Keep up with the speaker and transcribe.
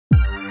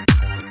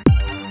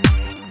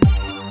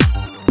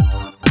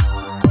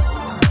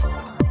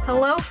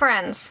Hello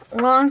friends,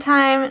 long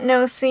time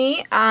no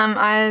see.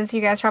 As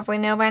you guys probably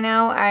know by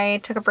now,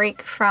 I took a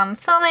break from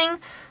filming.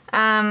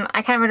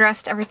 I kind of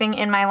addressed everything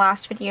in my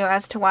last video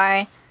as to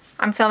why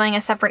I'm filming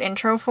a separate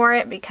intro for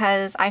it,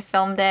 because I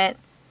filmed it,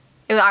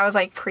 I was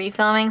like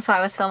pre-filming, so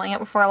I was filming it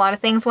before a lot of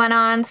things went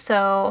on.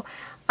 So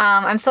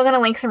I'm still going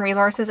to link some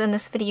resources in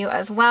this video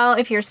as well.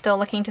 If you're still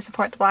looking to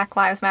support the Black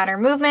Lives Matter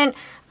movement,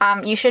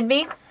 you should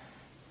be.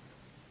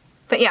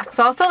 But yeah,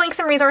 so I'll still link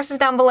some resources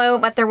down below,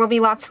 but there will be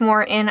lots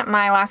more in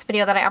my last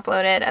video that I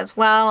uploaded as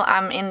well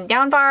in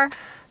down bar.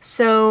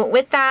 So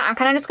with that, I'm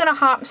kind of just going to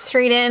hop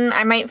straight in.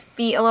 I might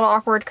be a little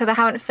awkward because I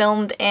haven't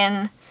filmed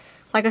in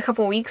like a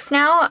couple weeks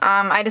now.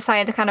 I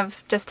decided to kind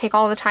of just take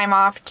all the time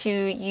off to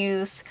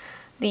use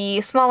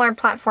the smaller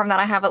platform that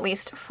I have, at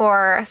least,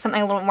 for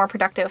something a little more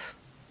productive.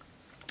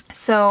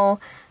 So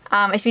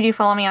if you do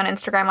follow me on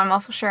Instagram, I'm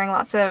also sharing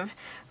lots of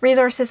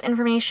resources,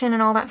 information,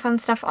 and all that fun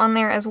stuff on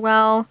there as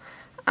well.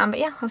 But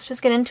yeah, let's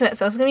just get into it.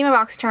 So this is going to be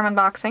my BoxyCharm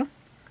unboxing.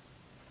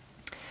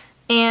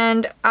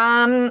 And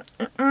I'm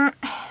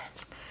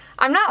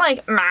not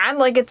like mad,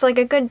 like it's like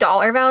a good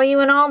dollar value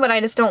and all, but I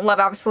just don't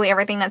love absolutely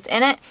everything that's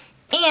in it.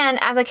 And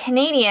as a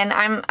Canadian,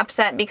 I'm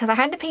upset because I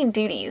had to pay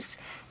duties.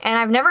 And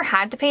I've never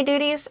had to pay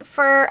duties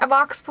for a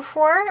box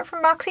before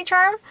from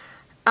BoxyCharm.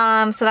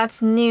 So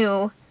that's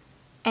new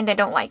and I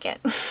don't like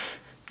it.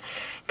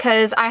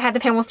 Because I had to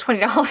pay almost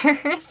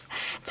 $20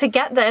 to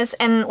get this,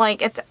 and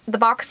like it's the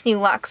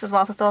BoxyLUXE as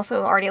well, so it's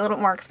also already a little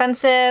bit more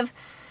expensive,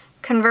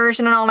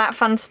 conversion and all that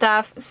fun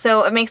stuff,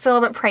 so it makes it a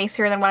little bit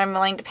pricier than what I'm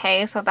willing to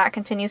pay. So if that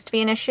continues to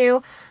be an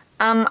issue,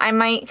 I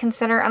might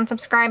consider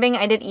unsubscribing.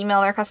 I did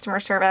email their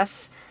customer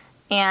service,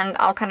 and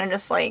I'll kind of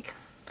just like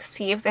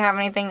see if they have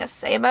anything to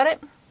say about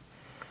it.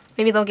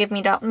 Maybe they'll give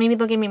me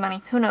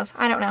money. Who knows?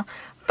 I don't know.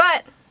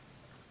 But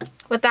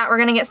with that, we're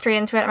going to get straight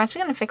into it. I'm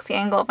actually going to fix the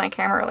angle of my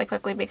camera really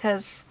quickly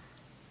because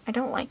I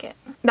don't like it.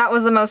 That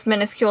was the most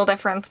minuscule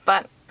difference,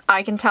 but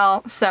I can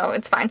tell, so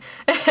it's fine.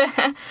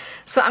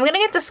 So I'm going to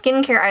get the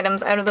skincare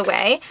items out of the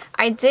way.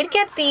 I did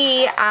get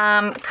the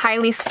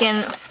Kylie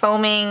Skin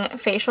Foaming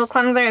Facial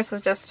Cleanser. This is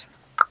just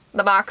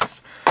the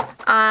box.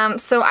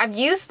 So I've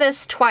used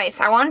this twice.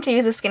 I wanted to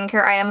use the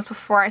skincare items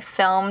before I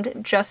filmed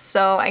just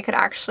so I could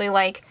actually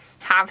like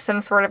have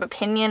some sort of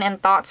opinion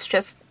and thoughts,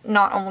 just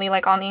not only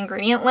like on the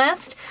ingredient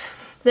list.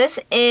 This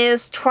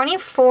is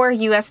 24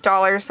 US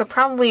dollars, so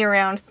probably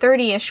around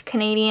 30-ish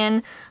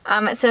Canadian.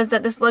 It says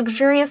that this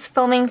luxurious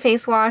foaming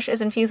face wash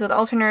is infused with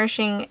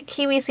ultra-nourishing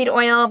kiwi seed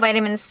oil,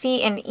 vitamin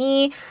C and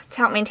E to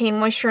help maintain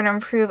moisture and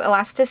improve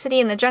elasticity,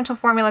 and the gentle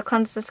formula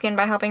cleanses the skin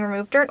by helping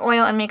remove dirt,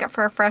 oil, and makeup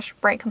for a fresh,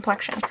 bright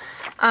complexion.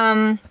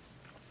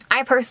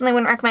 I personally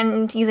wouldn't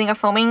recommend using a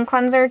foaming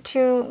cleanser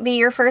to be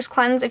your first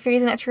cleanse if you're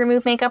using it to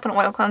remove makeup. An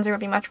oil cleanser would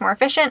be much more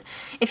efficient.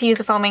 If you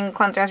use a foaming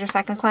cleanser as your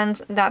second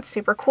cleanse, that's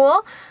super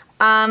cool.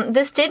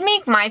 This did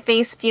make my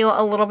face feel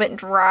a little bit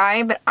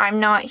dry, but I'm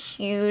not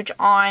huge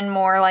on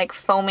more like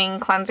foaming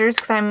cleansers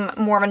because I'm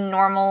more of a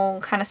normal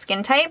kind of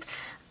skin type.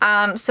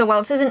 So while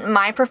this isn't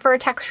my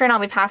preferred texture, and I'll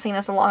be passing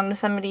this along to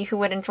somebody who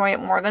would enjoy it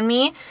more than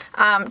me,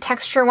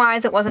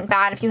 texture-wise it wasn't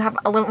bad. If you have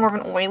a little more of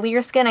an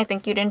oilier skin, I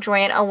think you'd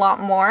enjoy it a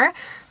lot more.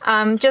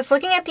 Just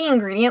looking at the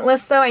ingredient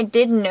list though, I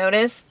did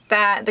notice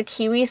that the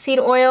kiwi seed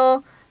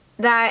oil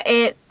that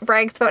it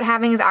brags about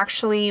having is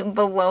actually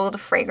below the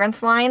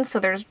fragrance line, so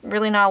there's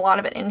really not a lot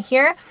of it in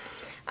here.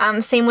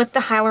 Same with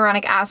the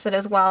hyaluronic acid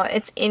as well.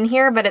 It's in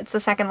here, but it's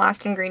the second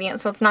last ingredient,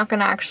 so it's not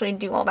going to actually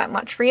do all that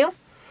much for you.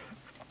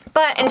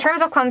 But in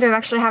terms of cleansers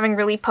actually having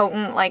really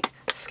potent like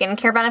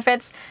skincare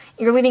benefits,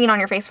 you're leaving it on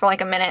your face for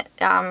like a minute.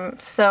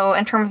 So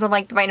in terms of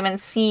like the vitamin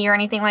C or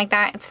anything like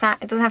that, it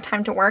doesn't have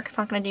time to work. It's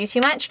not going to do too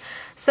much.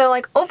 So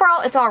like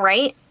overall it's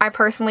alright. I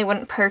personally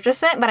wouldn't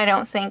purchase it, but I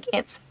don't think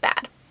it's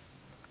bad.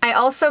 I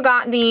also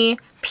got the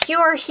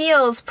Pure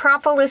Heals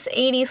Propolis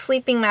 80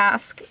 Sleeping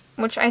Mask,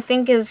 which I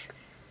think is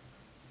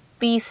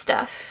bee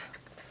stuff.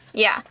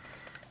 Yeah.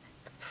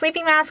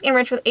 Sleeping mask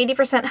enriched with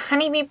 80%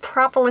 honeybee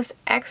propolis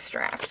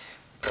extract.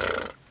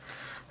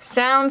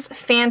 Sounds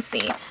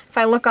fancy. If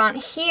I look on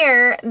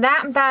here,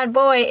 that bad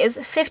boy is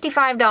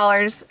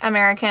 $55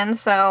 American,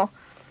 so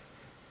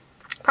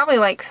probably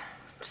like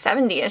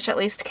 70-ish at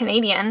least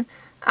Canadian.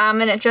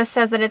 And it just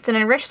says that it's an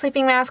enriched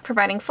sleeping mask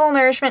providing full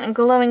nourishment and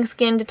glowing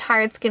skin to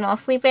tired skin while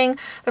sleeping.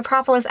 The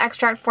propolis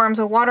extract forms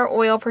a water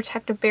oil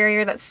protective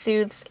barrier that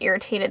soothes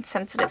irritated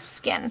sensitive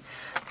skin.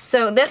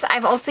 So this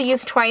I've also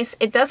used twice.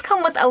 It does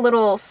come with a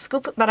little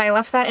scoop, but I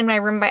left that in my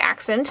room by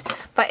accident.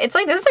 But it's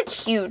like, this is like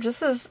huge.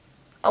 This is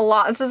a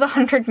lot. This is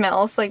 100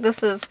 mils. Like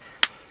this is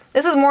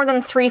more than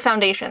 3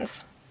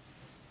 foundations.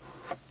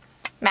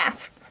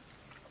 Math.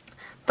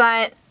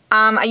 But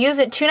I used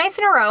it 2 nights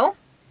in a row.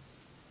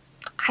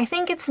 I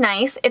think it's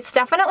nice. It's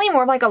definitely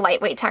more like a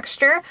lightweight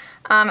texture.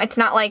 It's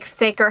not like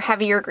thick or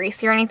heavy or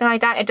greasy or anything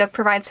like that. It does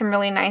provide some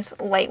really nice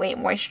lightweight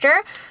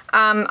moisture.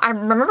 I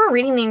remember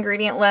reading the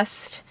ingredient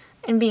list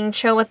and being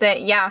chill with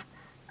it. Yeah,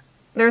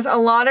 there's a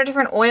lot of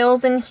different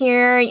oils in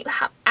here. You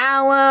have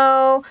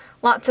aloe,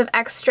 lots of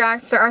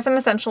extracts. There are some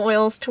essential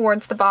oils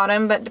towards the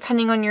bottom, but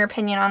depending on your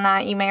opinion on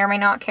that, you may or may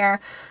not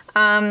care.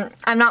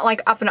 I'm not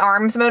like up in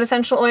arms about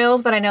essential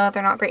oils, but I know that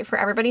they're not great for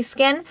everybody's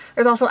skin.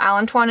 There's also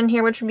allantoin in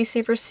here, which would be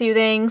super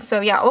soothing.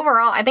 So yeah,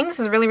 overall, I think this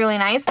is really, really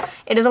nice.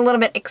 It is a little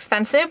bit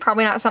expensive,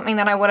 probably not something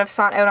that I would have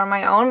sought out on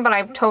my own, but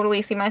I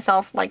totally see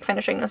myself like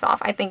finishing this off.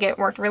 I think it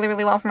worked really,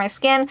 really well for my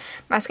skin.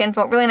 My skin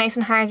felt really nice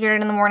and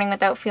hydrated in the morning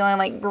without feeling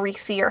like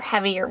greasy or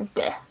heavy or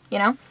bleh, you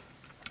know?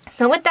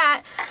 So with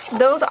that,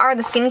 those are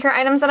the skincare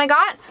items that I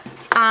got.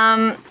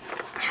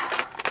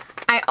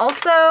 I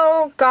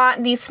also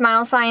got these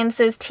Smile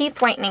Sciences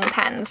teeth whitening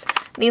pens.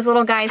 These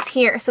little guys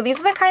here. So these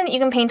are the kind that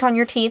you can paint on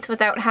your teeth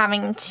without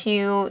having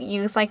to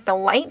use like the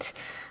light.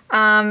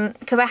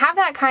 Because I have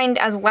that kind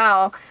as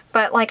well,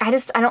 but like I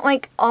don't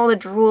like all the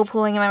drool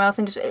pooling in my mouth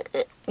and just,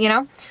 you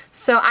know?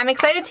 So I'm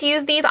excited to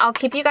use these. I'll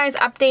keep you guys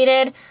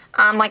updated.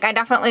 Like I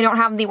definitely don't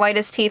have the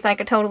whitest teeth. I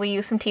could totally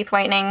use some teeth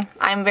whitening.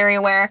 I'm very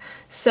aware.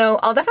 So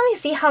I'll definitely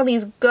see how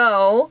these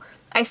go.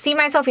 I see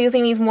myself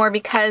using these more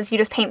because you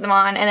just paint them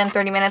on and then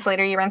 30 minutes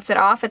later you rinse it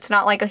off. It's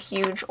not like a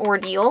huge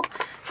ordeal.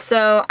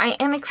 So I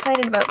am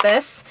excited about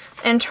this.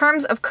 In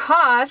terms of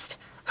cost,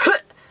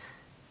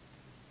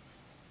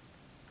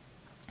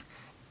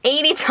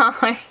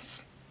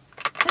 $80.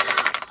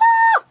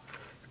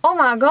 Oh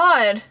my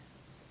god.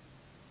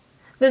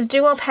 This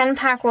dual pen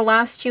pack will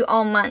last you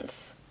all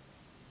month.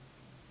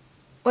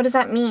 What does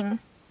that mean?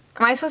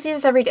 Am I supposed to use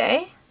this every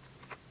day?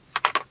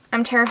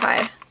 I'm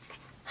terrified.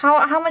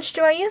 How much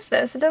do I use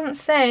this? It doesn't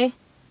say.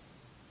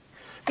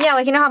 Yeah,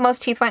 like you know how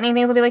most teeth whitening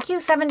things will be like,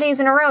 use 7 days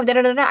in a row, da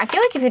da da da. I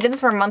feel like if you did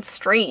this for a month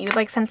straight, you'd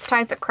like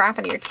sensitize the crap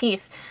out of your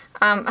teeth.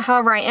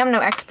 However, I am no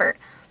expert.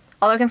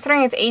 Although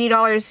considering it's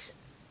 $80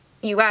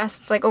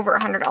 US, it's like over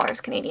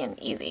 $100 Canadian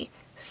easy.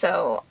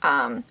 So,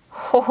 yeah,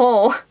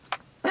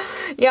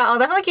 I'll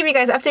definitely keep you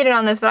guys updated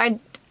on this, but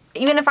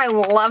even if I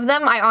love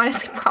them, I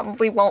honestly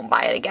probably won't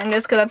buy it again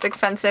just because that's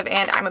expensive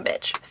and I'm a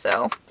bitch.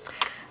 So,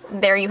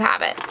 there you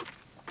have it.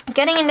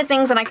 Getting into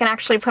things that I can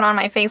actually put on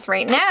my face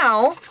right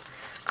now,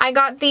 I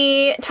got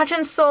the Touch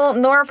in Sol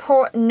No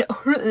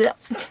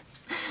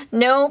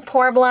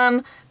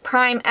Poreblem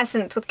Prime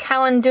Essence with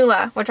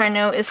Calendula, which I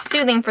know is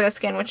soothing for the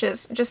skin, which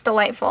is just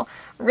delightful.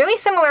 Really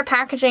similar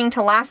packaging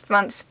to last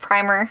month's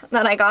primer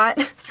that I got.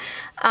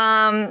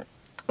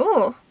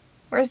 Ooh,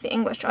 where's the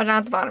English? Oh, down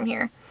at the bottom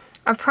here.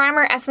 A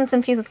primer essence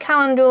infused with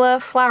calendula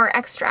flower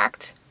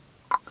extract.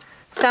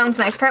 Sounds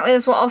nice. Apparently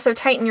this will also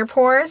tighten your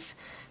pores.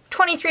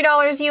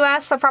 $23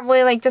 US, so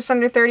probably like just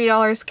under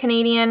 $30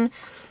 Canadian.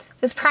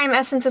 This prime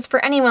essence is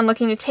for anyone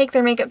looking to take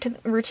their makeup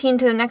routine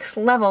to the next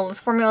level. This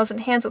formula is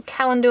enhanced with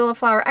calendula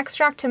flower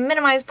extract to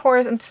minimize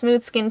pores and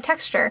smooth skin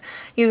texture.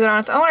 Use it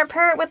on its own or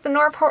pair it with the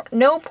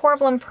No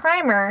Poreblem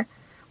primer.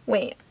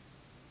 Wait.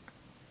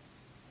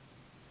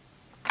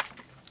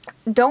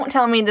 Don't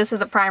tell me this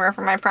is a primer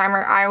for my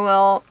primer. I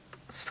will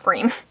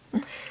scream.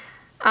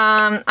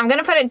 I'm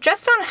gonna put it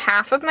just on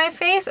half of my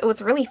face. Oh,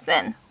 it's really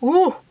thin.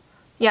 Ooh.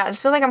 Yeah, it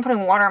just feels like I'm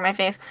putting water on my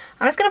face.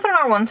 I'm just going to put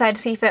it on one side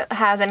to see if it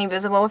has any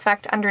visible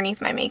effect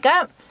underneath my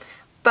makeup.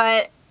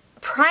 But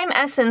prime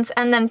essence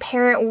and then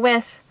pair it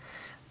with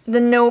the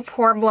No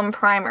Poreblem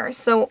primer.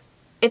 So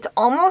it's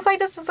almost like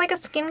this is like a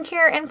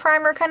skincare and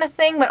primer kind of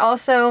thing, but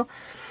also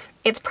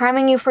it's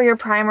priming you for your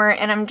primer,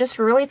 and I'm just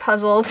really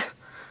puzzled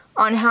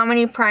on how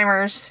many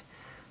primers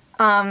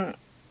the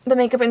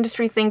makeup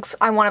industry thinks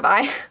I want to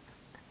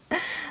buy.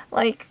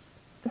 Like,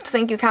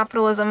 thank you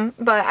capitalism,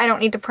 but I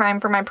don't need to prime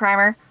for my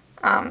primer.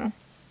 But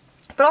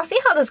I'll see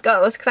how this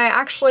goes, because I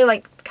actually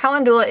like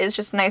calendula is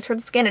just nice for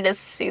the skin. It is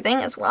soothing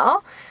as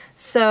well.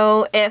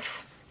 So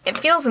if it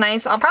feels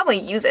nice, I'll probably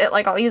use it.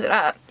 Like, I'll use it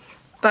up.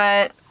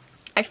 But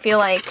I feel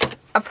like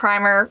a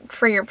primer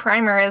for your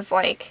primer is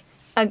like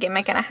a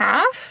gimmick and a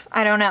half.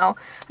 I don't know.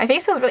 My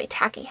face feels really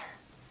tacky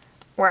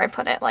where I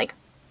put it. Like,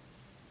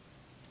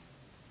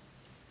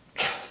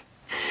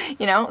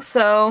 you know?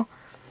 So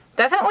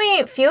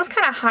definitely feels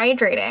kind of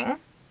hydrating.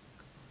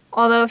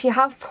 Although if you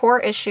have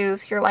pore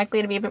issues, you're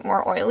likely to be a bit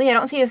more oily. I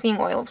don't see this being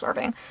oil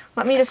absorbing.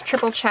 Let me just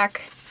triple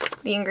check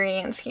the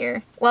ingredients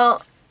here.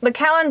 Well, the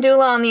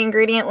calendula on the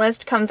ingredient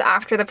list comes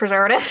after the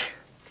preservative.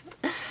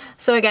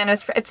 So again,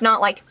 it's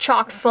not like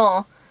chock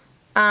full.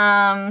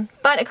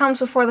 But it comes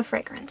before the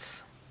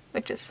fragrance,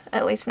 which is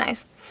at least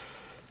nice.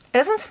 It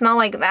doesn't smell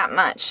like that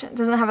much. It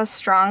doesn't have a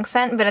strong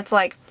scent, but it's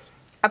like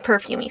a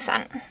perfumey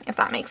scent, if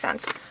that makes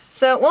sense.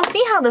 So we'll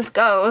see how this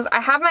goes.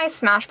 I have my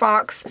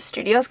Smashbox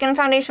Studio Skin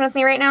Foundation with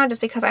me right now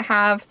just because I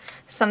have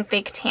some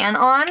fake tan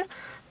on.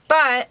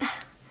 But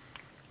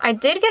I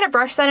did get a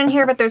brush set in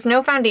here, but there's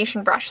no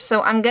foundation brush.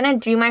 So I'm going to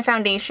do my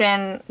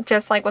foundation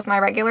just like with my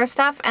regular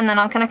stuff, and then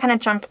I'm going to kind of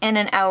jump in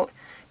and out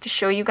to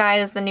show you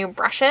guys the new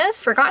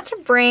brushes. Forgot to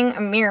bring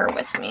a mirror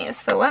with me,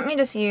 so let me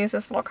just use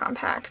this little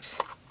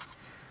compact.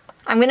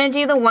 I'm going to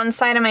do the one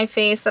side of my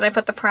face that I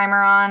put the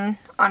primer on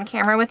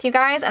camera with you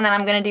guys, and then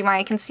I'm going to do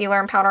my concealer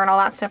and powder and all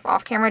that stuff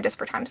off camera just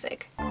for time's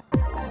sake.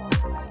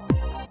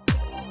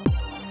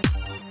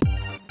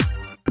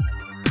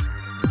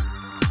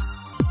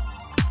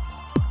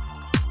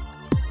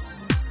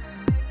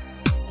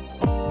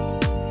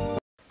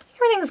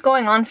 Everything's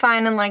going on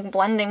fine and like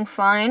blending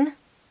fine.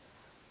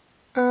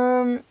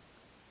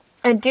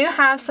 I do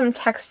have some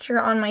texture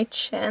on my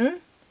chin.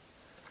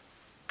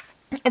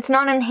 It's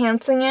not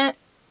enhancing it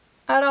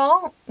at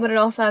all, but it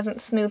also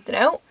hasn't smoothed it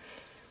out.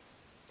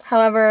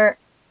 However,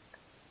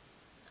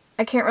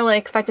 I can't really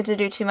expect it to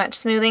do too much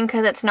smoothing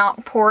because it's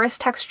not porous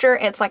texture.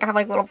 It's like I have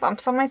like little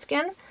bumps on my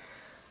skin.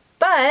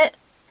 But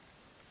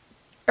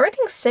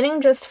everything's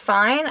sitting just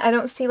fine. I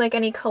don't see like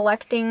any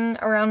collecting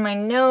around my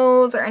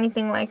nose or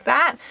anything like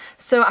that.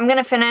 So I'm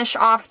gonna finish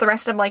off the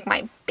rest of like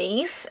my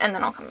base and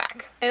then I'll come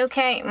back.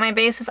 Okay, my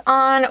base is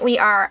on. We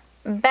are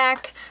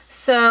back.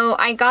 So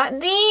I got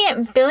the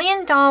 $1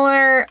 Billion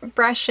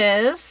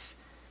Brushes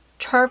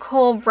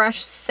charcoal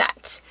brush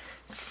set.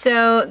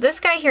 So this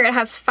guy here, it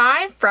has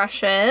 5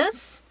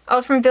 brushes. Oh,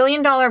 it's from $1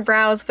 Billion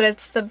Brows, but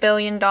it's the $1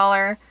 Billion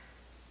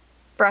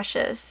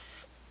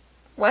Brushes.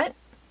 What?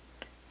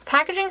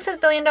 Packaging says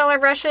 $1 Billion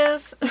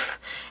Brushes,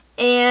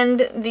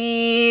 and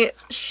the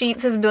sheet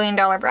says $1 Billion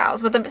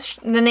Brows, but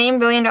the name $1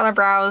 Billion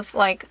Brows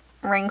like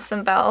rings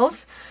some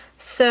bells.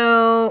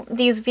 So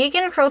these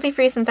vegan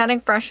cruelty-free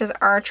synthetic brushes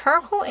are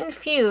charcoal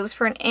infused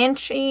for an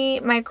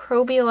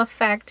antimicrobial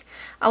effect,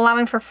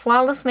 allowing for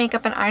flawless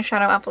makeup and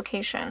eyeshadow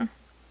application.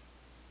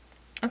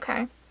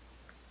 Okay.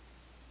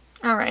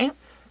 All right.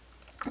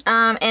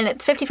 And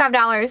it's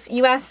 $55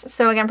 US,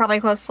 so again, probably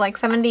close to like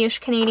 70-ish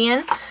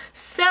Canadian.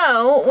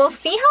 So we'll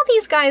see how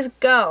these guys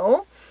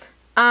go.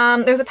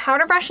 There's a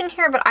powder brush in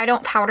here, but I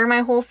don't powder my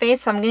whole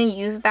face, so I'm going to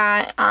use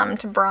that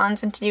to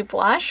bronze and to do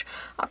blush.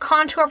 A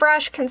contour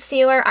brush,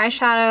 concealer,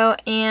 eyeshadow,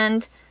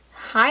 and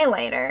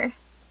highlighter.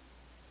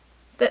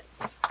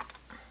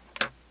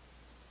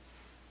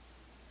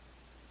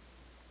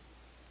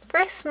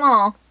 Very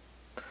small.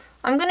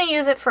 I'm going to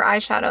use it for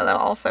eyeshadow though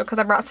also, because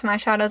I brought some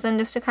eyeshadows in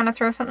just to kind of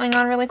throw something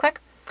on really quick.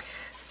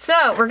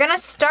 So we're going to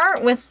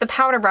start with the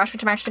powder brush,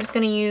 which I'm actually just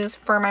going to use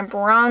for my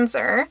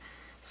bronzer.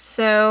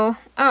 So,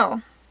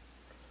 oh,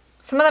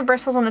 some of the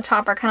bristles on the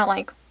top are kind of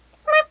like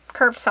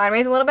curved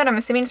sideways a little bit. I'm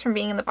assuming it's from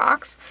being in the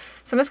box.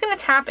 So I'm just going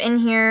to tap in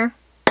here.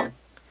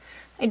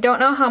 I don't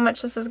know how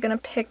much this is going to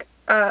pick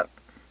up.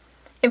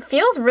 It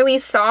feels really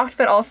soft,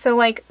 but also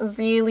like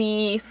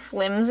really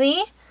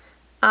flimsy.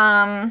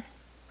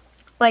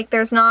 Like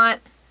there's not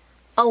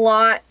a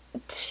lot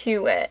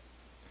to it,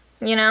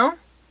 you know?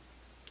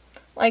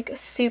 Like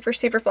super,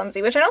 super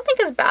flimsy, which I don't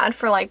think is bad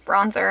for like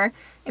bronzer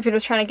if you're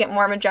just trying to get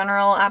more of a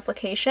general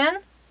application.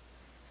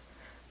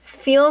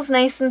 Feels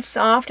nice and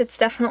soft. It's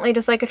definitely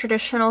just like a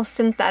traditional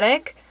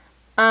synthetic.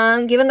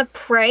 Given the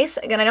price,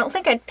 again, I don't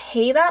think I'd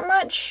pay that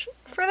much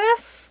for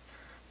this.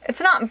 It's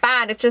not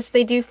bad, it's just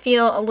they do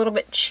feel a little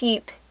bit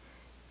cheap.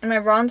 And my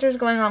bronzer's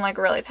going on like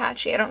really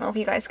patchy. I don't know if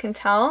you guys can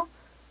tell.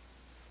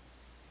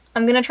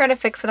 I'm going to try to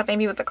fix it up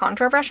maybe with the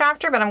contour brush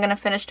after, but I'm going to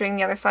finish doing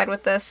the other side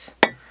with this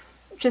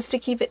just to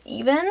keep it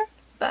even.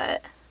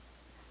 But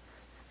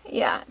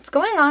yeah, it's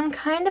going on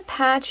kind of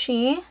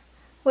patchy,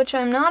 which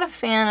I'm not a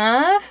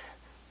fan of.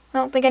 I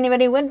don't think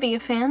anybody would be a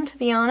fan, to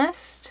be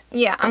honest.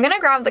 Yeah, I'm going to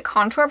grab the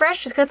contour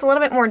brush just because it's a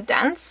little bit more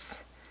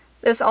dense.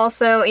 This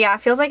also, yeah,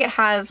 it feels like it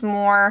has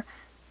more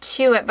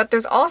to it, but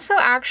there's also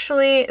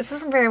actually, this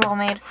isn't very well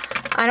made.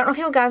 I don't know if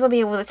you guys will be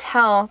able to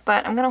tell,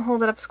 but I'm going to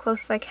hold it up as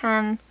close as I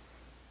can.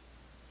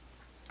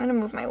 I'm going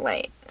to move my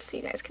light so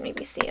you guys can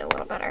maybe see it a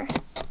little better.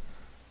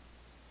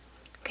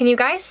 Can you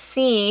guys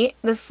see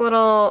this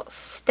little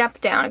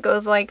step down? It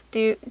goes like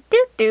doot,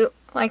 doot, doot,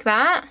 like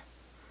that.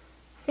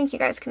 I think you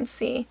guys can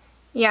see.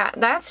 Yeah,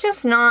 that's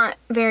just not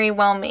very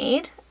well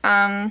made.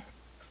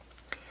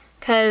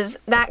 Because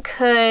that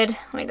could,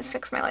 let me just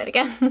fix my light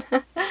again.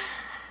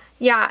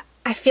 Yeah,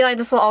 I feel like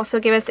this will also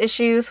give us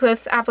issues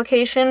with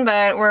application,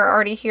 but we're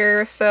already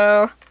here,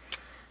 so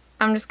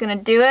I'm just going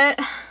to do it.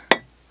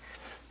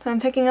 So I'm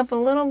picking up a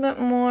little bit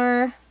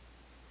more.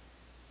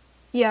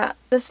 Yeah,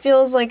 this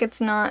feels like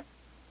it's not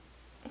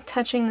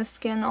touching the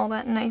skin all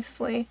that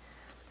nicely.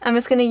 I'm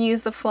just going to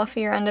use the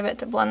fluffier end of it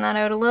to blend that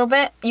out a little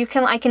bit.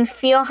 I can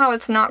feel how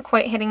it's not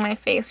quite hitting my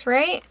face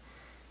right.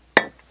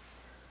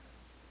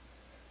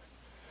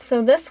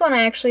 So this one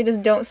I actually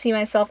just don't see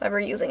myself ever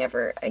using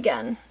ever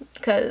again,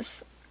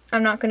 because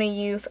I'm not going to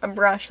use a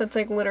brush that's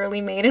like literally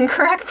made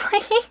incorrectly.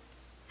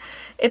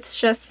 It's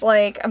just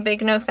like a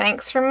big no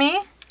thanks from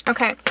me.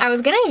 Okay, I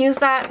was going to use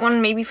that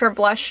one maybe for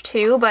blush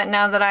too, but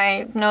now that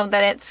I know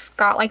that it's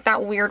got like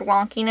that weird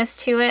wonkiness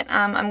to it,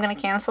 I'm going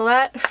to cancel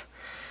that.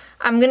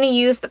 I'm going to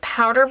use the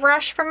powder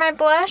brush for my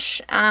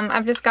blush.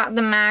 I've just got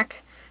the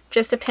MAC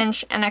Just a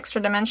Pinch and Extra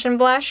Dimension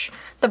blush.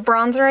 The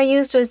bronzer I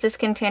used was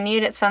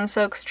discontinued. It's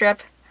Sunsoak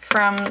Strip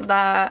from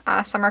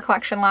the summer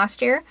collection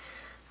last year.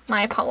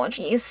 My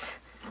apologies,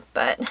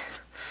 but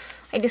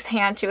I just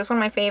had to. It's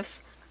one of my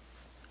faves.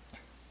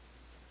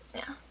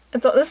 Yeah.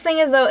 This thing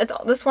is though,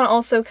 this one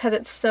also, because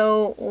it's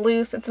so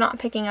loose, it's not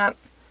picking up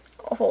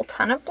a whole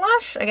ton of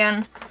blush.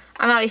 Again,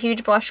 I'm not a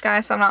huge blush guy,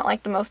 so I'm not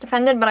like the most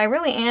offended, but I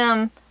really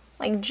am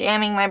like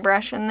jamming my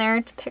brush in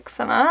there to pick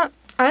some up.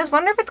 I just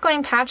wonder if it's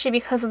going patchy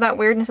because of that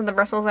weirdness of the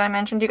bristles that I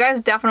mentioned. You guys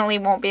definitely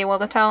won't be able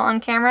to tell on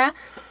camera,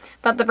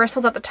 but the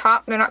bristles at the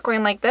top, they're not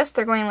going like this,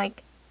 they're going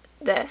like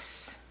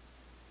this.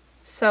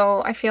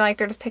 So I feel like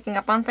they're just picking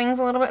up on things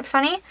a little bit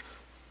funny.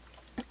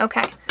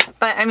 Okay,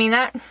 but I mean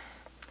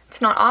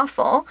it's not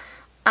awful.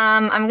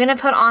 I'm gonna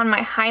put on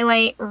my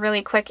highlight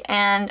really quick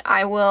and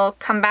I will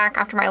come back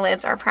after my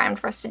lids are primed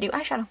for us to do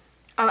eyeshadow.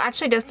 I was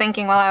actually just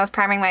thinking while I was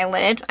priming my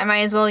lid, I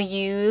might as well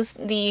use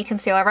the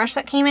concealer brush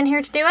that came in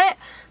here to do it.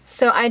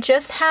 So I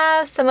just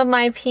have some of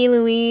my P.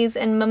 Louise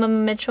and Mama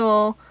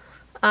Mitchell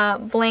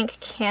blank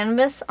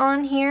canvas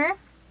on here.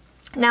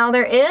 Now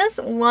there is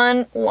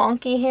one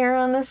wonky hair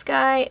on this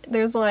guy.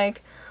 There's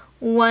like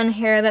one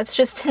hair that's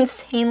just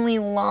insanely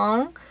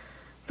long,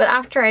 but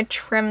after I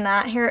trim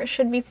that hair it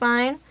should be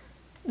fine.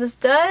 This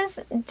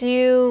does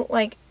do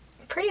like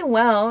pretty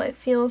well, it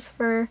feels,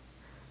 for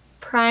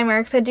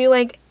primer, because I do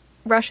like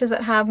brushes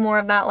that have more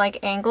of that like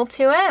angle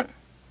to it.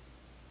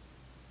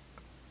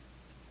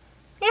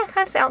 Yeah,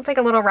 kind of sounds like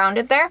a little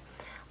rounded there.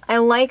 I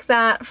like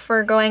that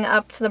for going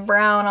up to the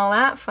brow and all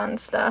that fun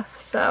stuff,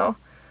 so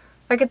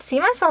I could see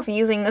myself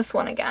using this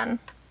one again.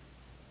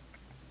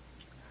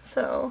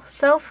 So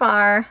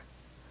far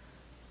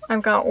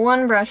I've got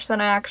one brush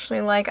that I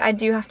actually like. I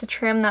do have to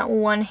trim that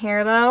one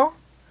hair though,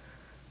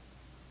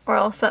 or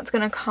else that's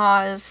gonna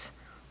cause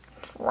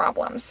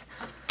problems.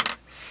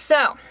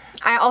 So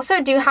I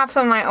also do have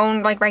some of my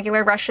own like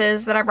regular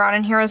brushes that I brought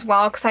in here as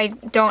well, because I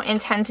don't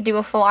intend to do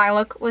a full eye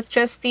look with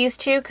just these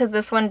two, because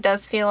this one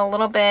does feel a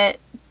little bit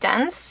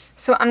dense.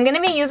 So I'm going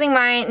to be using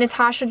my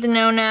Natasha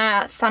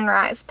Denona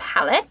Sunrise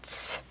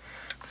palette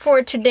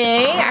for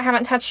today. I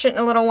haven't touched it in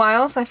a little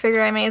while, so I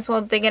figure I may as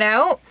well dig it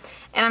out.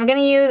 And I'm going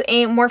to use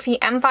a Morphe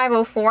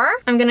M504.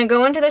 I'm going to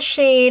go into the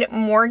shade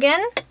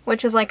Morgan,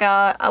 which is like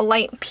a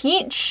light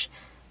peach.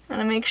 I'm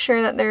going to make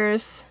sure that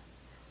there's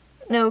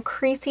no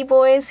creasy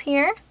boys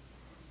here.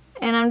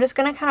 And I'm just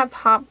going to kind of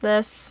pop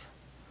this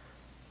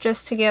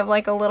just to give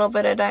like a little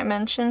bit of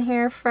dimension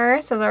here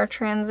first as our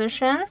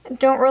transition. I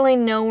don't really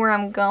know where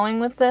I'm going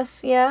with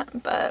this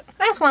yet, but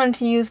I just wanted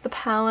to use the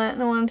palette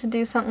and I wanted to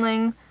do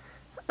something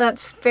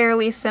that's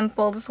fairly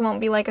simple. This won't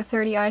be like a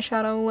 30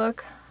 eyeshadow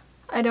look,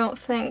 I don't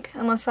think,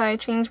 unless I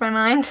change my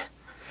mind.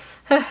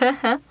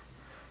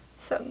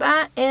 So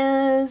that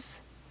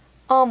is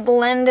all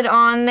blended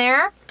on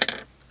there.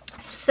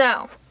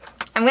 So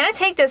I'm going to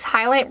take this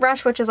highlight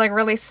brush, which is like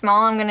really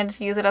small. I'm going to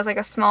just use it as like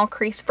a small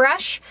crease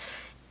brush.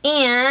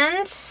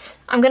 And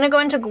I'm going to go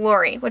into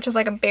Glory, which is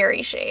like a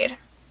berry shade.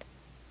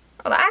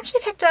 Oh, that actually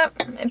picked up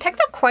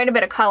quite a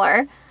bit of color.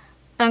 And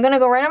I'm going to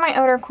go right on my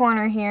outer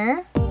corner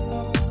here.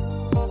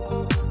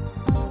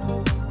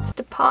 It's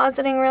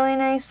depositing really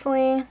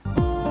nicely.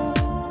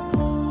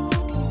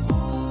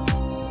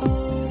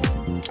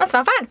 That's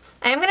not bad.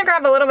 I am going to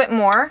grab a little bit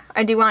more.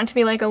 I do want it to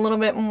be like a little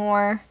bit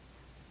more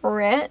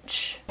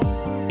rich.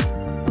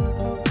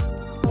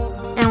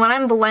 And when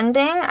I'm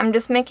blending, I'm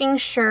just making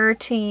sure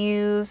to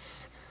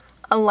use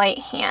a light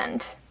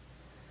hand,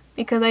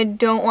 because I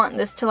don't want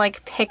this to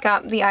like pick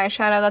up the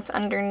eyeshadow that's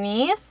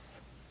underneath.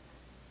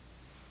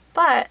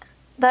 But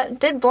that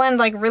did blend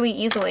like really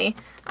easily.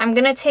 I'm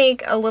gonna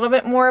take a little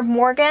bit more of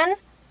Morgan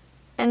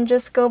and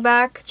just go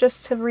back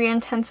just to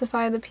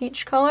re-intensify the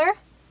peach color.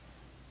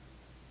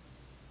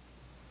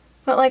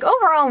 But like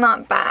overall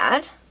not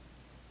bad.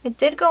 It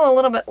did go a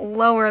little bit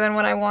lower than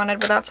what I wanted,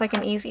 but that's like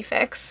an easy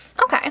fix.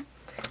 Okay.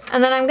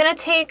 And then I'm going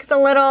to take the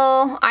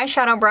little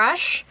eyeshadow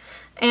brush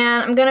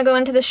and I'm going to go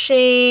into the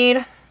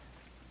shade,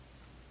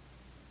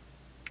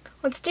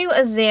 let's do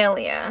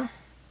Azalea,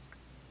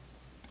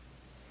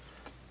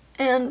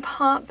 and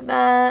pop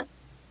that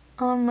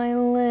on my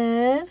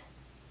lid.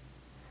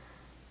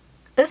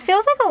 This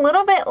feels like a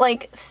little bit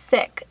like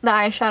thick, the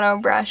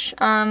eyeshadow brush.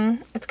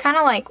 It's kind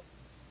of like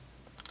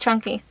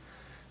chunky.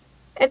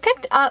 It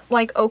picked up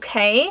like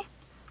okay.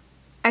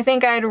 I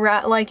think I'd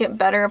like it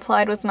better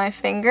applied with my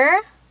finger,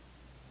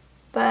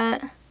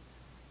 but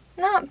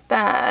not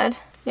bad.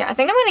 Yeah, I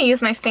think I'm going to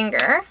use my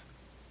finger.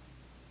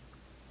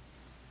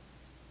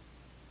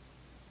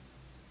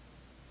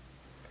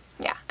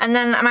 Yeah, and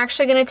then I'm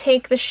actually going to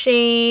take the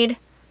shade,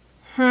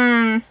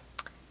 I'm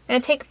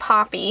going to take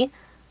Poppy.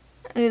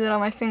 I'll do that on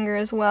my finger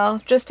as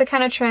well, just to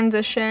kind of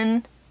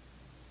transition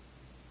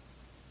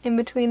in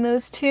between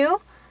those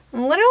two.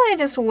 I'm literally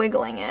just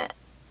wiggling it,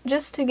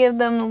 just to give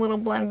them a little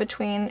blend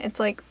between. It's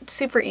like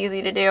super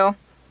easy to do.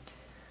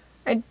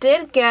 I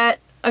did get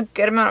a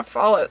good amount of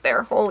fallout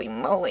there, holy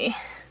moly.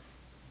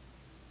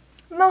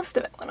 Most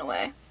of it went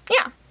away.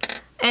 Yeah.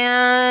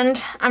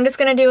 And I'm just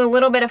going to do a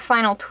little bit of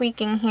final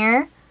tweaking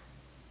here.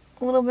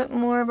 A little bit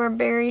more of our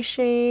berry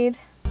shade.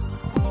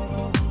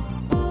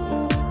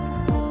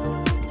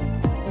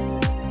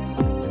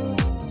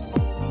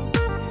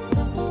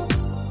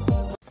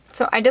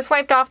 So I just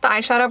wiped off the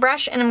eyeshadow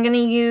brush and I'm going to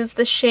use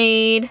the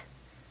shade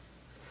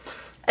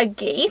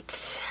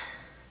Agate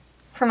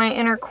for my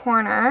inner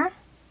corner.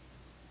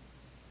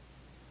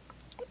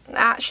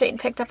 That shade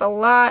picked up a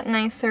lot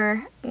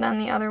nicer than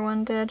the other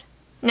one did.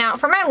 Now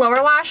for my lower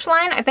lash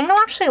line, I think I'll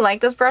actually like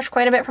this brush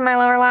quite a bit for my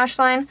lower lash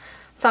line.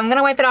 So I'm going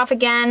to wipe it off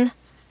again.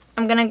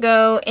 I'm going to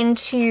go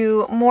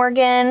into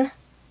Morgan.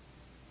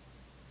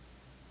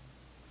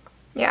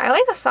 Yeah, I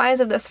like the size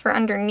of this for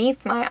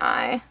underneath my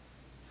eye.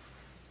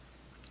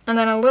 And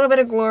then a little bit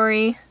of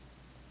Glory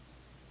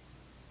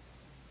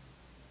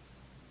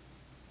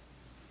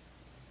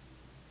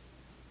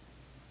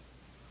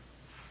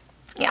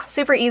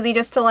super easy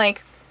just to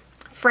like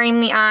frame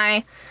the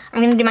eye.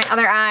 I'm gonna do my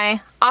other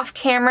eye off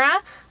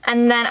camera,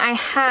 and then I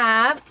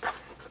have,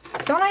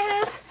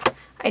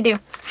 I do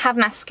have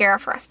mascara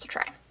for us to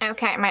try.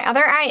 Okay, my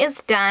other eye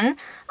is done.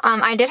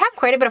 I did have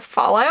quite a bit of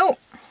fallout,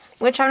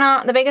 which I'm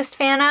not the biggest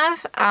fan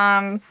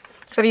of.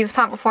 So I've used this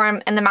palette before,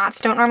 and the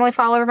mattes don't normally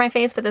fall over my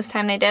face, but this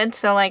time they did,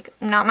 so like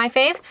not my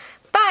fave.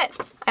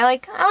 But I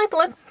like the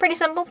look. Pretty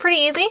simple, pretty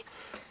easy.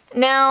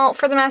 Now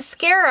for the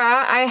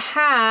mascara, I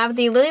have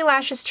the Lily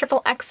Lashes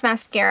Triple X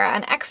Mascara,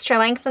 an extra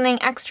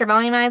lengthening, extra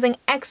volumizing,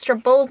 extra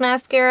bold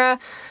mascara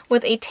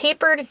with a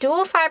tapered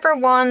dual fiber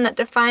wand that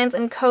defines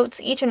and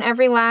coats each and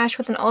every lash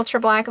with an ultra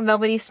black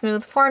velvety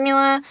smooth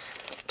formula.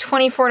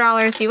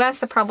 $24 US,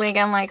 so probably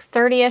again like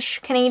 30-ish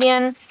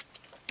Canadian.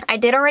 I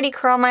did already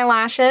curl my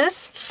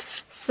lashes,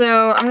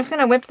 so I'm just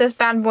gonna whip this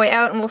bad boy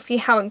out and we'll see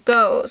how it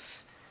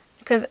goes.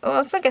 Because, oh,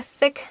 it's like a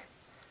thick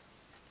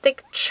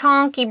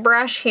chonky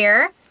brush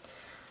here.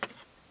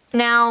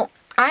 Now,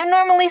 I'm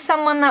normally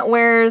someone that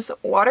wears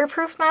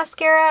waterproof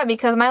mascara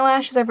because my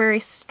lashes are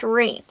very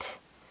straight.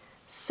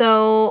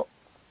 So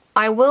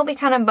I will be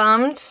kind of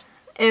bummed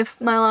if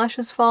my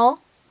lashes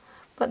fall,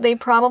 but they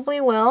probably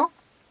will.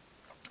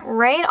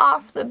 Right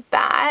off the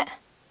bat,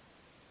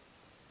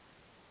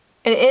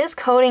 it is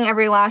coating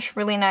every lash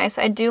really nice.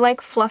 I do like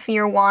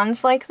fluffier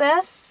wands like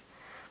this,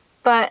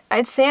 but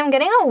I'd say I'm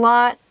getting a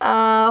lot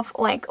of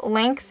like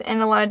length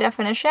and a lot of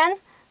definition,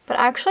 but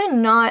actually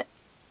not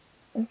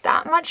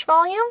that much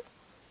volume,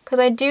 because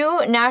I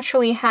do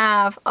naturally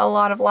have a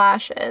lot of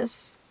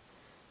lashes.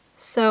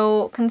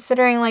 So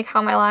considering like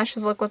how my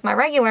lashes look with my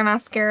regular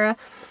mascara,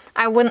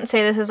 I wouldn't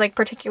say this is like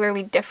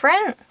particularly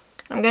different.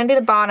 I'm gonna do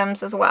the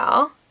bottoms as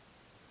well,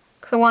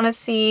 because I want to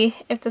see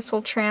if this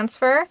will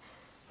transfer,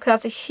 because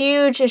that's a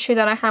huge issue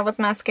that I have with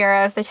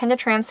mascaras. They tend to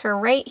transfer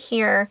right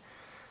here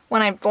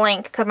when I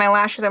blink, because my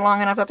lashes are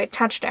long enough that they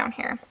touch down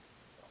here.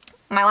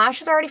 My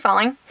lashes are already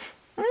falling.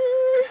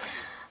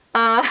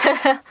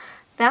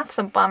 That's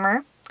a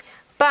bummer.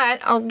 But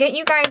I'll get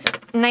you guys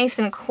nice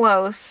and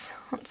close.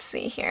 Let's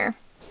see here.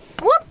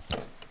 Whoop!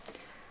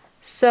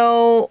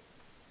 So,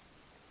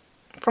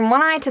 from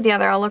one eye to the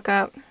other, I'll look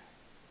up.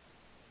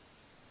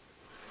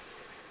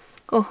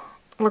 Oh,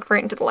 look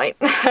right into the light.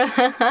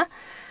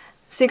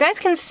 So you guys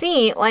can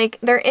see, like,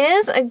 there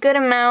is a good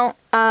amount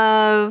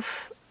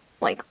of,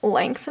 like,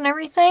 length and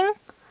everything,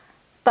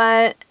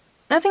 but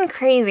nothing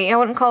crazy. I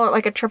wouldn't call it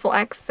like a triple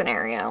X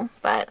scenario,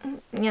 but,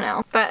 you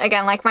know. But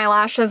again, like, my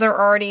lashes are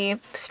already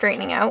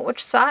straightening out,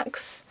 which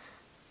sucks.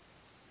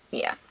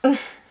 Yeah.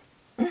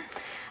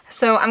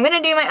 So I'm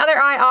gonna do my other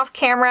eye off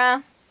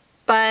camera,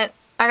 but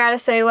I gotta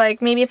say,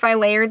 like, maybe if I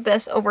layered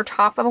this over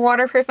top of a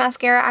waterproof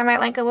mascara, I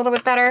might like it a little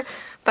bit better.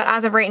 But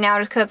as of right now,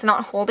 just because it's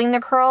not holding the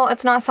curl,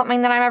 it's not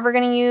something that I'm ever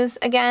gonna use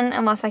again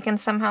unless I can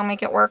somehow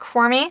make it work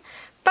for me.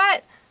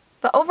 But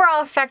the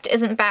overall effect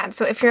isn't bad,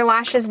 so if your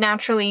lashes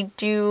naturally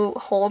do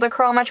hold a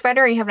curl much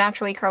better, or you have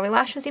naturally curly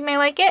lashes, you may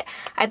like it.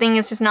 I think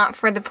it's just not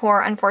for the poor,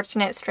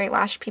 unfortunate, straight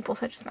lash people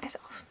such as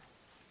myself.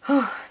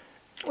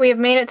 We have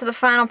made it to the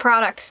final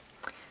product.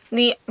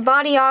 The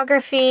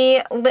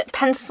Bodyography Lip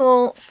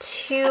Pencil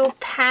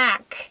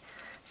 2-pack.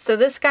 So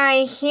this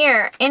guy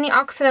here,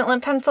 antioxidant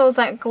lip pencils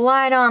that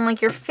glide on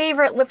like your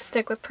favorite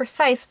lipstick with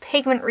precise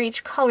pigment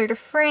reach, color to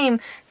frame,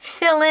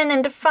 fill in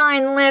and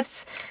define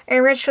lips,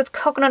 enriched with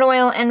coconut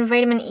oil and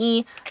vitamin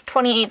E,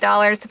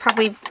 $28, so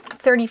probably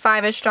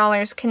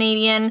 $35-ish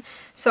Canadian.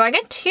 So I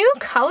get 2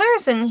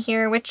 colors in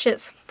here, which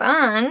is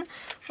fun.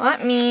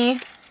 Let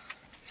me...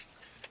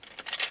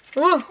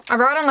 Ooh, I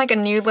brought in like a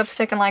nude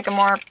lipstick and like a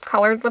more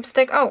colored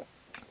lipstick. Oh,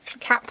 the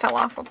cap fell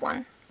off of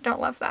one. Don't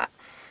love that.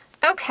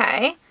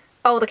 Okay.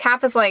 Oh, the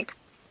cap is like...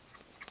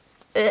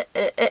 I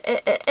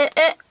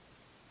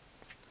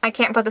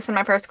can't put this in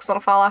my purse because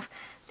it'll fall off.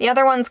 The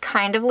other one's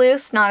kind of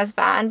loose, not as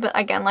bad, but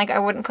again, like, I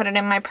wouldn't put it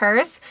in my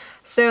purse.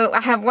 So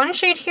I have one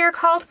shade here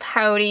called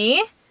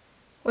Pouty,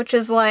 which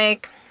is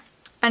like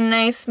a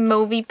nice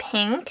mauvey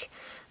pink.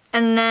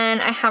 And then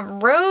I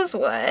have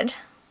Rosewood,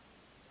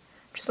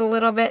 which is a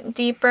little bit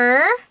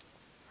deeper.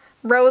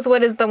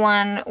 Rosewood is the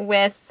one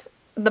with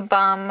the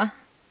bum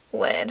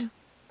lid.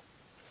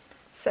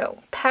 So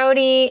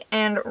Pouty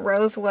and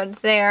Rosewood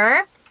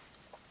there.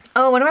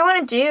 Oh, what do I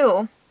want to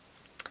do?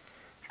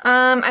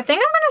 I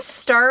think I'm going to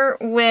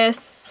start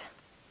with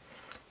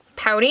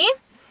Pouty,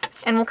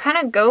 and we'll kind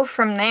of go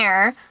from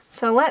there.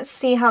 So let's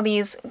see how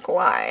these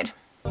glide.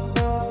 I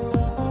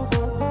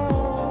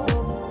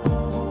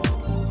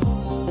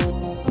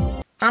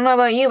don't know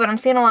about you, but I'm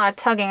seeing a lot of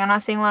tugging. I'm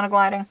not seeing a lot of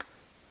gliding.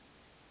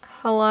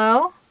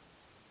 Hello?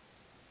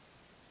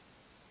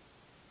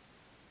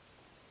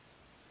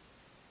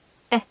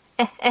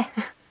 I don't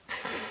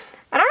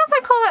know if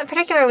I'd call that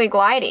particularly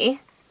glidey.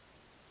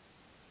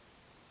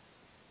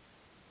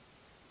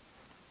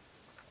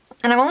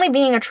 And I'm only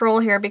being a troll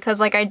here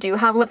because, like, I do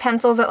have lip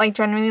pencils that, like,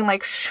 genuinely,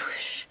 like,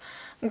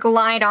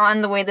 glide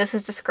on the way this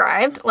is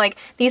described. Like,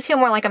 these feel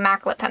more like a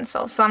MAC lip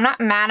pencil. So I'm not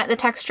mad at the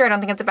texture. I don't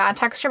think it's a bad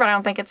texture, but I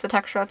don't think it's the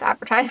texture that's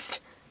advertised.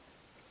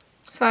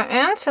 So I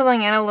am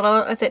filling in a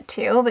little with it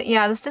too. But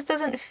yeah, this just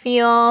doesn't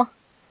feel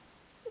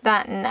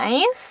that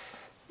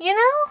nice, you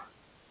know?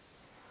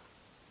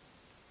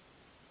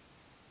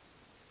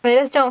 They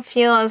just don't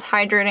feel as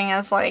hydrating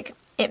as like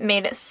it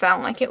made it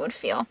sound like it would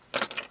feel.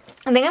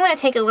 I think I'm going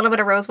to take a little bit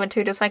of rosewood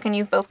too, just so I can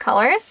use both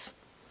colors.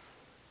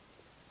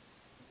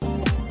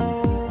 And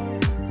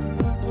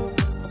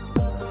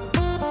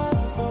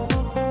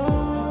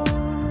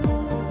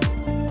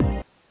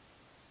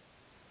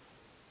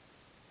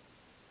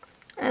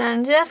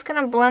I'm just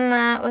going to blend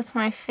that with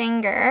my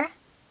finger.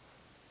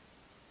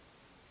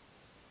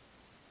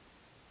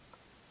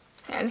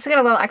 Yeah, just to get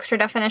a little extra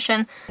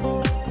definition.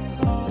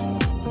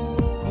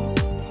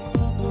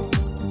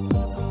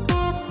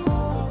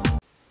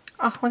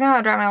 Oh, look at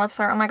how dry my lips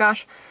are. Oh my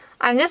gosh.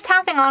 I'm just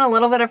tapping on a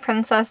little bit of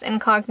Princess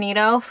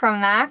Incognito from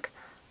MAC.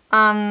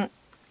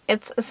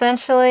 It's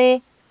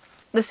essentially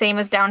the same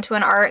as Down to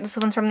an Art. This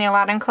one's from the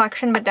Aladdin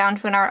collection, but Down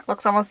to an Art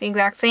looks almost the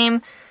exact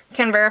same.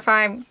 Can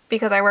verify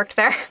because I worked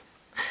there.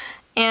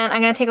 And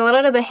I'm going to take a little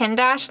bit of the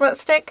Hindash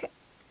lipstick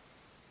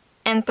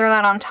and throw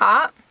that on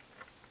top.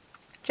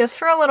 Just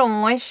for a little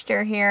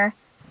moisture here.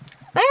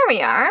 There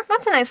we are.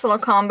 That's a nice little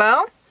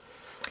combo.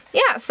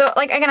 Yeah, so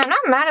like again, I'm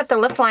not mad at the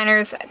lip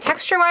liners.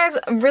 Texture-wise,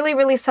 really,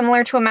 really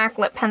similar to a MAC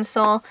lip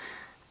pencil.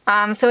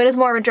 So it is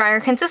more of a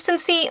drier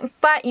consistency,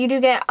 but you do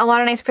get a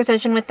lot of nice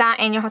precision with that,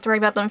 and you'll have to worry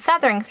about them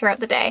feathering throughout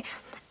the day.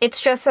 It's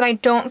just that I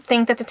don't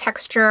think that the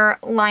texture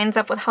lines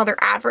up with how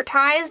they're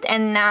advertised,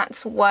 and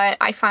that's what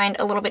I find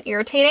a little bit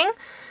irritating.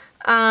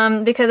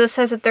 Because it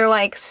says that they're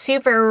like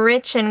super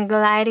rich and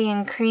glidey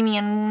and creamy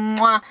and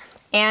mwah,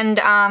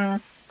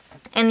 and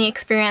in the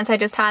experience I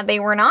just had, they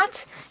were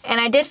not. And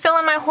I did fill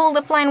in my whole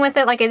lip line with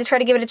it. Like I did try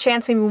to give it a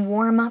chance, maybe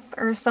warm up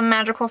or some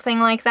magical thing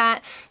like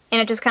that,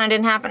 and it just kind of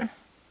didn't happen.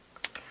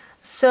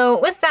 So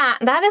with that,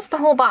 that is the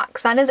whole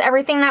box. That is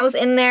everything that was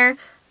in there.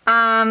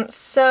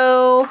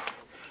 So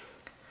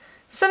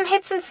some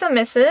hits and some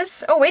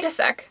misses. Oh, wait a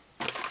sec.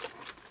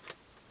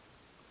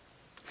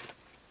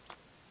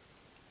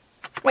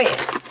 Wait.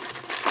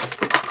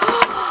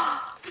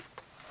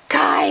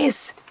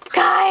 Guys!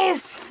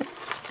 Guys!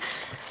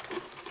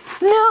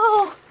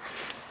 No!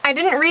 I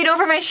didn't read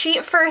over my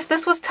sheet first.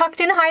 This was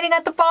tucked in hiding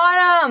at the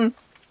bottom.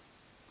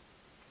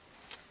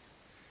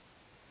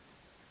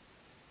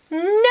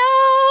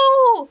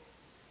 No!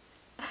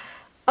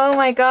 Oh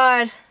my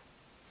god.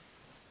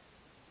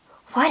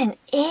 What an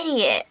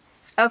idiot.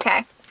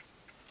 Okay.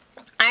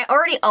 I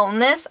already own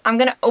this. I'm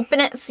gonna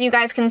open it so you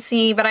guys can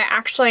see, but I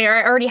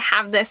already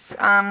have this.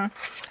 I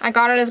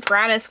got it as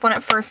gratis when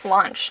it first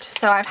launched,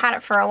 so I've had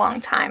it for a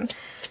long time.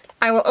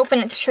 I will open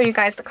it to show you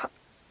guys the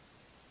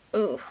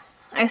Ooh.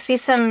 I see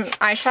some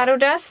eyeshadow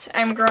dust.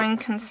 I'm growing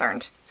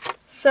concerned.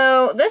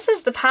 So this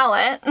is the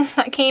palette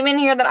that came in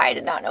here that I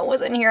did not know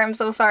was in here. I'm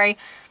so sorry.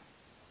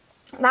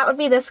 That would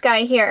be this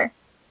guy here.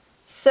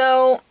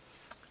 So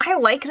I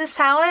like this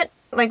palette.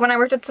 Like when I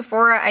worked at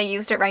Sephora, I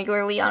used it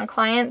regularly on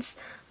clients.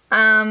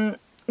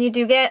 You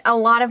do get a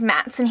lot of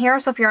mattes in here,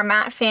 so if you're a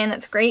matte fan,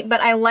 that's great.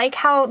 But I like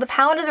how the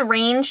palette is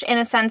arranged in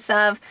a sense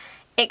of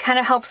it kind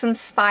of helps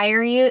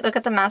inspire you. Look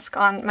at the mask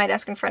on my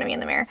desk in front of me in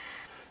the mirror.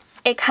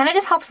 It kind of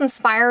just helps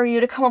inspire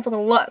you to come up with a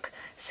look.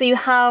 So you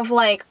have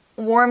like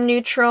warm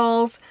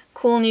neutrals,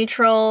 cool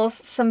neutrals,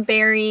 some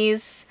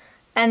berries,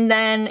 and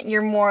then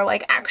your more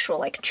like actual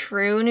like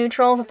true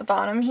neutrals at the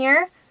bottom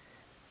here.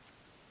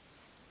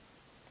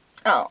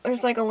 Oh,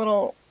 there's like a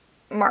little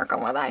mark on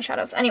one of the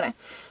eyeshadows. Anyway,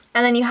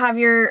 and then you have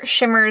your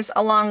shimmers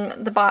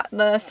along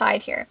the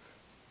side here.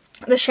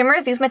 The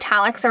shimmers, these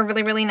metallics are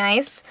really, really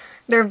nice.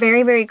 They're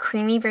very, very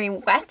creamy, very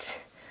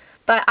wet.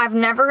 But I've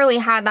never really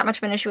had that much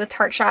of an issue with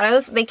Tarte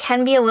shadows. They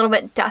can be a little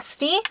bit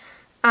dusty,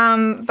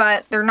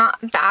 but they're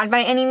not bad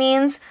by any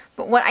means.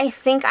 But what I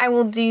think I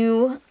will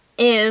do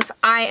is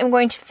I am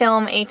going to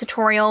film a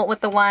tutorial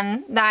with the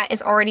one that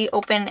is already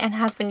open and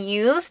has been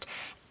used,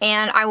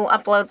 and I will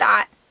upload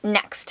that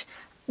next,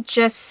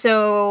 just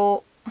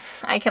so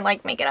I can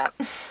like make it up.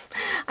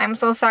 I'm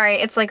so sorry.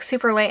 It's like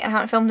super late and I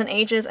haven't filmed in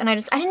ages, and I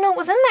didn't know it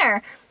was in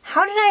there.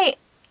 How did I,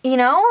 you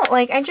know,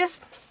 like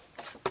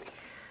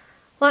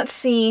let's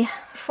see,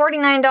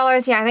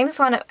 $49. Yeah,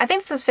 I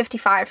think this is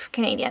 55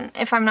 Canadian,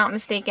 if I'm not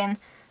mistaken.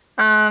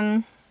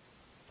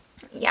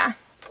 Yeah.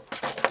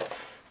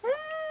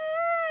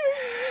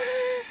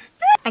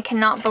 I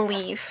cannot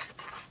believe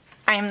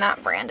I am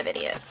that brand of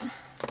idiot.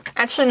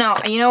 Actually, no,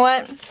 you know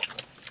what?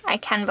 I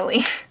can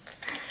believe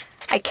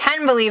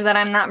that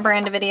I'm that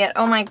brand of idiot.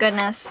 Oh my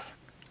goodness.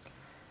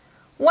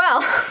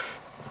 Well,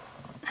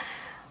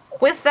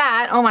 with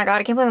that, oh my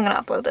god, I can't believe I'm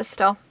gonna upload this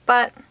still,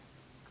 but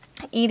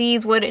it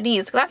is what it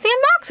is. That's the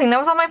unboxing. That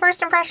was all my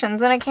first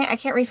impressions, and I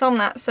can't refilm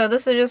that. So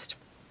this is just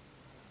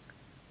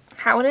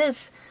how it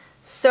is.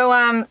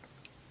 So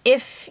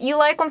if you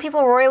like when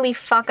people royally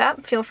fuck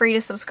up, feel free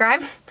to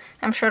subscribe.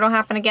 I'm sure it'll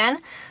happen again.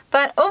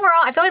 But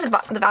overall, I feel like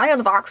the value of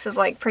the box is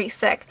like pretty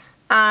sick.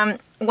 One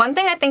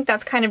thing I think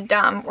that's kind of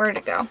dumb. Where did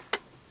it go?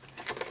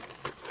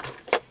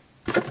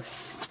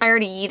 I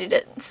already yeeted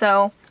it.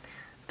 So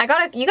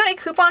you got a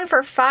coupon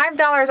for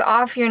 $5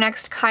 off your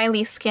next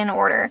Kylie skin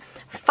order.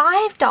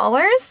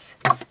 $5?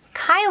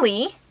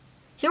 Kylie,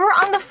 You were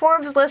on the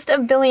Forbes list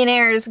of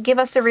billionaires. Give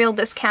us a real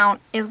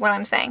discount is what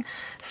I'm saying.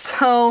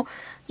 So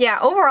yeah,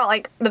 overall,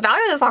 like, the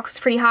value of this box is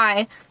pretty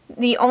high.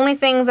 The only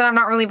things that I'm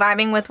not really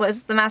vibing with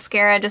was the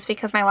mascara, just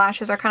because my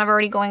lashes are kind of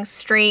already going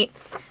straight.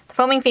 The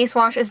foaming face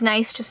wash is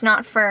nice, just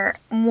not for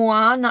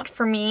moi, not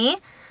for me.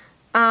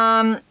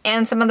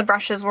 And some of the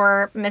brushes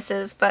were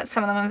misses, but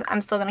some of them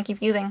I'm still going to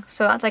keep using.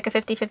 So that's like a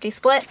 50-50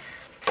 split.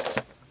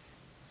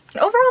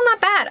 Overall,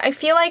 not bad. I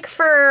feel like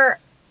for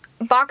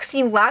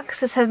BoxyLUXE,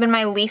 this has been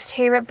my least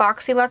favorite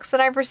BoxyLUXE that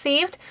I've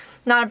received.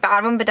 Not a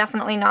bad one, but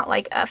definitely not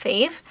like a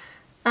fave.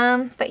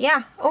 But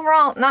yeah,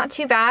 overall, not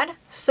too bad.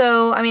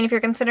 So, I mean, if you're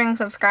considering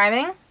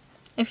subscribing,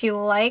 if you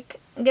like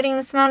getting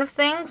this amount of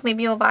things,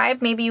 maybe you'll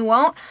vibe, maybe you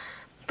won't.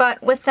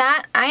 But with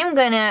that, I'm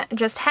gonna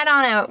just head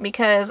on out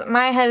because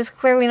my head is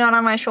clearly not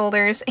on my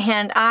shoulders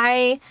and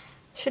I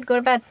should go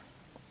to bed,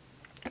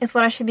 is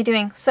what I should be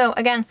doing. So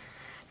again,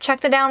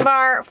 check the down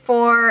bar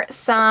for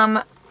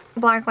some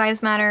Black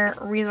Lives Matter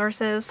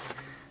resources.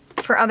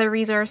 For other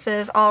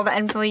resources, all the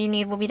info you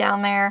need will be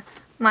down there.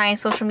 My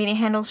social media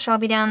handles shall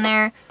be down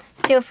there.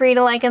 Feel free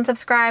to like and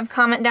subscribe,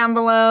 comment down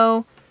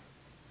below.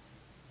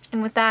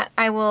 And with that,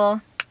 I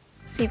will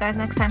see you guys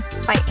next time.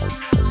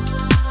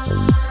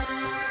 Bye.